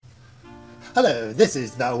Hello, this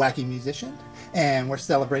is the Wacky Musician, and we're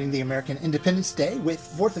celebrating the American Independence Day with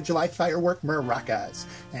 4th of July firework maracas.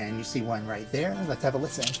 And you see one right there. Let's have a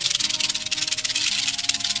listen.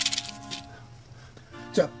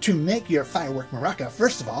 So, to make your firework maraca,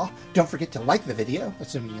 first of all, don't forget to like the video,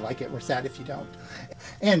 assuming you like it. We're sad if you don't.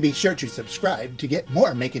 And be sure to subscribe to get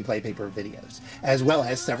more Make and Play Paper videos, as well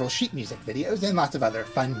as several sheet music videos and lots of other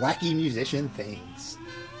fun, wacky musician things.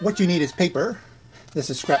 What you need is paper. This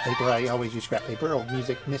is scrap paper. I always use scrap paper. Old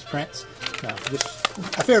music misprints. Just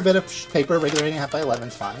a fair bit of paper. Regular 8.5 by 11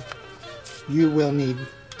 is fine. You will need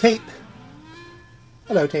tape.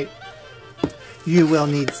 Hello, tape. You will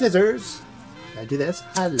need scissors. I do this.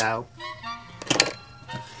 Hello.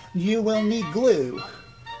 You will need glue.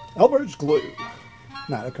 Elmer's glue.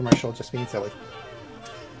 Not a commercial, just being silly.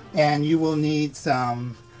 And you will need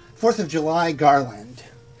some 4th of July garland.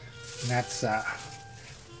 And that's, let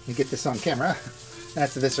me get this on camera.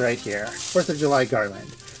 That's this right here. 4th of July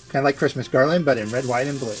garland. Kind of like Christmas garland, but in red, white,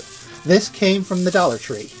 and blue. This came from the Dollar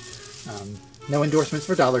Tree. No endorsements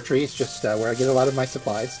for Dollar Tree. It's just where I get a lot of my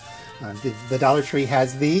supplies. The Dollar Tree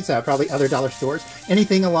has these, probably other dollar stores.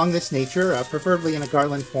 Anything along this nature, preferably in a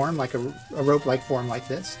garland form, like a rope-like form like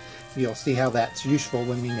this. You'll see how that's useful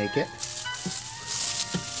when we make it.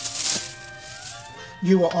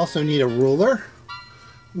 You will also need a ruler.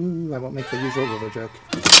 Ooh, I won't make the usual ruler joke.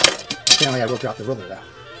 Apparently I will drop the ruler though.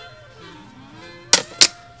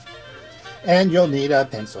 And you'll need a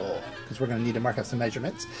pencil, because we're going to need to mark up some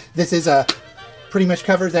measurements. This is pretty much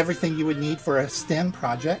covers everything you would need for a STEM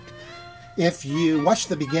project. If you watch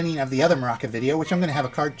the beginning of the other maraca video, which I'm going to have a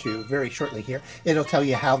card to very shortly here, it'll tell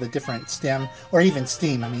you how the different STEM, or even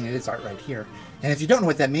STEAM, I mean it is art right here. And if you don't know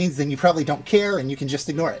what that means, then you probably don't care and you can just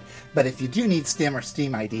ignore it. But if you do need STEM or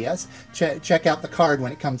STEAM ideas, check out the card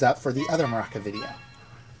when it comes up for the other maraca video.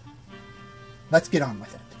 Let's get on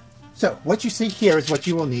with it. So, what you see here is what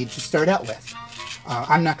you will need to start out with.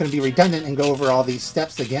 I'm not going to be redundant and go over all these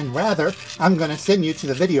steps again. Rather, I'm going to send you to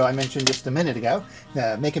the video I mentioned just a minute ago,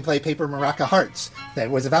 the Make and Play Paper Maraca Hearts. That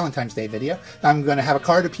was a Valentine's Day video. I'm going to have a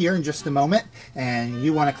card appear in just a moment, and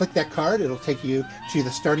you want to click that card. It'll take you to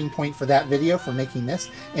the starting point for that video for making this,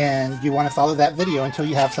 and you want to follow that video until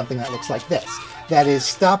you have something that looks like this. That is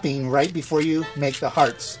stopping right before you make the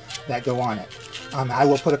hearts that go on it. I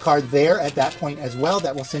will put a card there at that point as well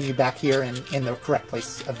that will send you back here in the correct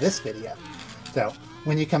place of this video. So,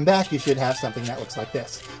 when you come back, you should have something that looks like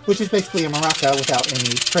this, which is basically a maraca without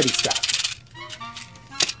any pretty stuff.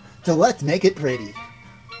 So let's make it pretty.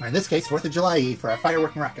 Or in this case, 4th of July Eve for our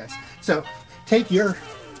firework maracas. So, take your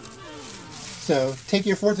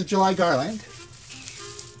 4th of July garland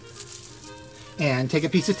and take a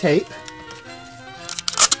piece of tape.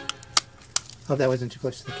 Hope that wasn't too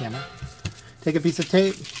close to the camera. Take a piece of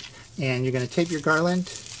tape, and you're going to tape your garland,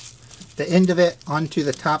 the end of it, onto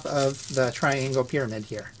the top of the triangle pyramid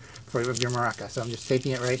here for your maraca. So I'm just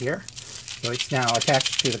taping it right here. So it's now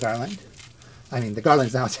attached to the garland. I mean, the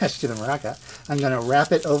garland's now attached to the maraca. I'm going to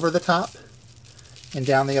wrap it over the top and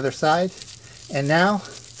down the other side. And now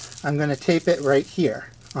I'm going to tape it right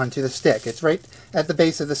here onto the stick. It's right at the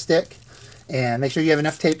base of the stick. And make sure you have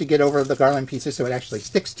enough tape to get over the garland pieces so it actually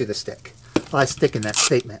sticks to the stick. A lot of stick in that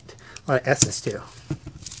statement. A lot of S's too.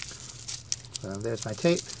 So there's my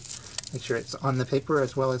tape. Make sure it's on the paper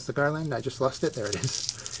as well as the garland. I just lost it. There it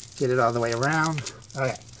is. Get it all the way around.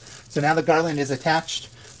 Okay. So now the garland is attached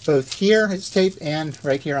both here, it's taped, and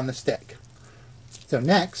right here on the stick. So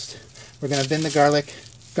next, we're going to bend the garlic.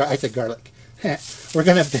 I said garlic. We're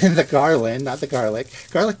going to bend the garland, not the garlic.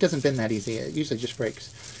 Garlic doesn't bend that easy. It usually just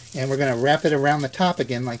breaks. And we're going to wrap it around the top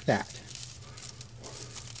again like that.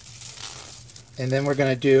 And then we're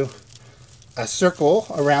going to do a circle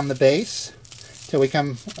around the base till we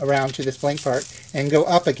come around to this blank part and go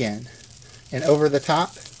up again and over the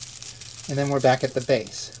top, and then we're back at the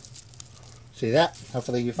base. See that?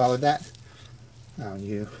 Hopefully you followed that. Let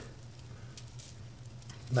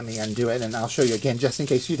me undo it and I'll show you again just in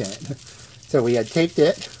case you didn't. So we had taped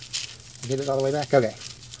it. Get it all the way back? Okay.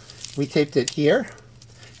 We taped it here,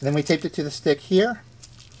 and then we taped it to the stick here,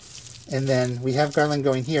 and then we have garland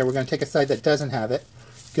going here. We're going to take a side that doesn't have it,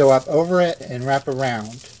 go up over it, and wrap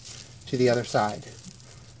around to the other side.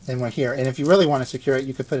 Then we're here. And if you really want to secure it,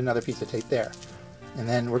 you could put another piece of tape there. And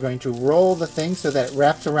then we're going to roll the thing so that it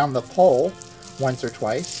wraps around the pole once or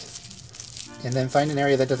twice. And then find an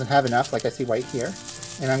area that doesn't have enough, like I see white here.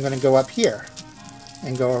 And I'm going to go up here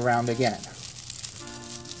and go around again.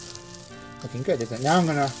 Looking good, isn't it? Now I'm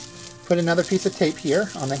going to put another piece of tape here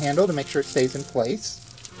on the handle to make sure it stays in place.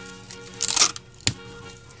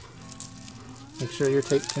 Make sure your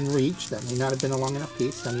tape can reach. That may not have been a long enough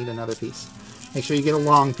piece. I need another piece. Make sure you get a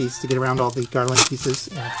long piece to get around all the garland pieces.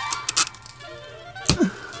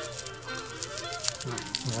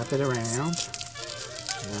 Wrap it around.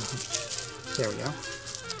 There we go.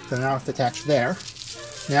 So now it's attached there.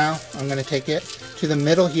 Now I'm going to take it to the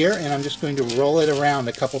middle here, and I'm just going to roll it around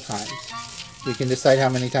a couple times. You can decide how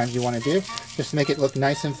many times you want to do. Just make it look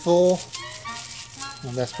nice and full.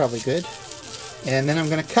 Well, that's probably good. And then I'm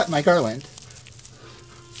going to cut my garland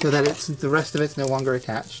so that the rest of it's no longer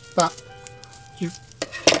attached. But did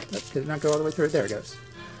it not go all the way through? There it goes.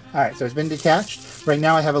 Alright, so it's been detached. Right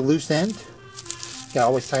now I have a loose end. You gotta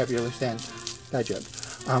always tie up your loose end. Bad joke.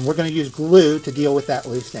 We're going to use glue to deal with that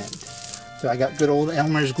loose end. So I got good old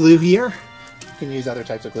Elmer's glue here. You can use other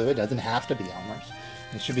types of glue. It doesn't have to be Elmer's.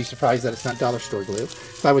 You should be surprised that it's not dollar store glue.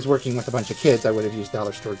 If I was working with a bunch of kids, I would have used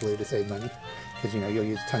dollar store glue to save money. Because, you know, you'll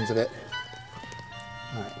use tons of it.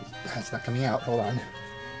 Alright, that's not coming out. Hold on.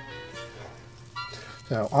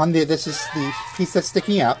 So, this is the piece that's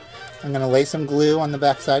sticking up. I'm going to lay some glue on the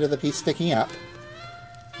back side of the piece sticking up.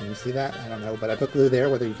 Can you see that? I don't know, but I put glue there.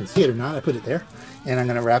 Whether you can see it or not, I put it there. And I'm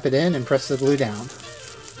going to wrap it in and press the glue down.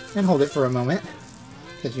 And hold it for a moment.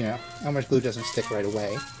 Because, you know, Elmer's glue doesn't stick right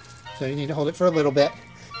away. So you need to hold it for a little bit.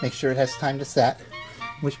 Make sure it has time to set.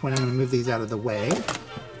 At which point I'm going to move these out of the way.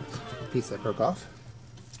 The piece that broke off.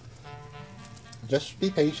 Just be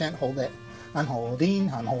patient. Hold it. I'm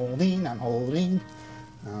holding. I'm holding. I'm holding.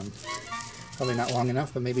 Probably not long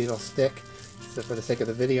enough, but maybe it'll stick. So for the sake of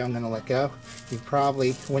the video, I'm going to let go. You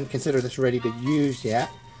probably wouldn't consider this ready to use yet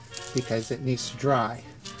because it needs to dry.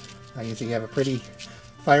 You see you have a pretty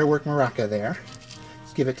Firework maraca there.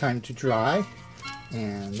 Just give it time to dry,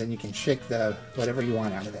 and then you can shake the whatever you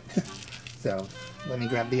want out of it. So let me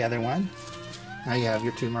grab the other one. Now you have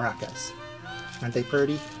your two maracas. Aren't they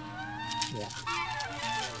pretty? Yeah.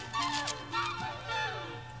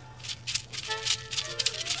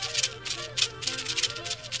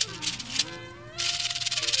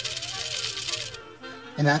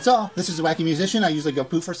 And that's all. This is a Wacky Musician. I usually go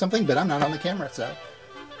poof or something, but I'm not on the camera, so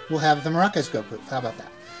we'll have the maracas go poof. How about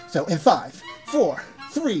that? So in 5, 4,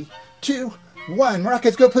 3, 2, 1,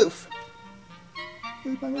 maracas go poof.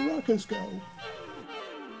 Where'd my maracas go?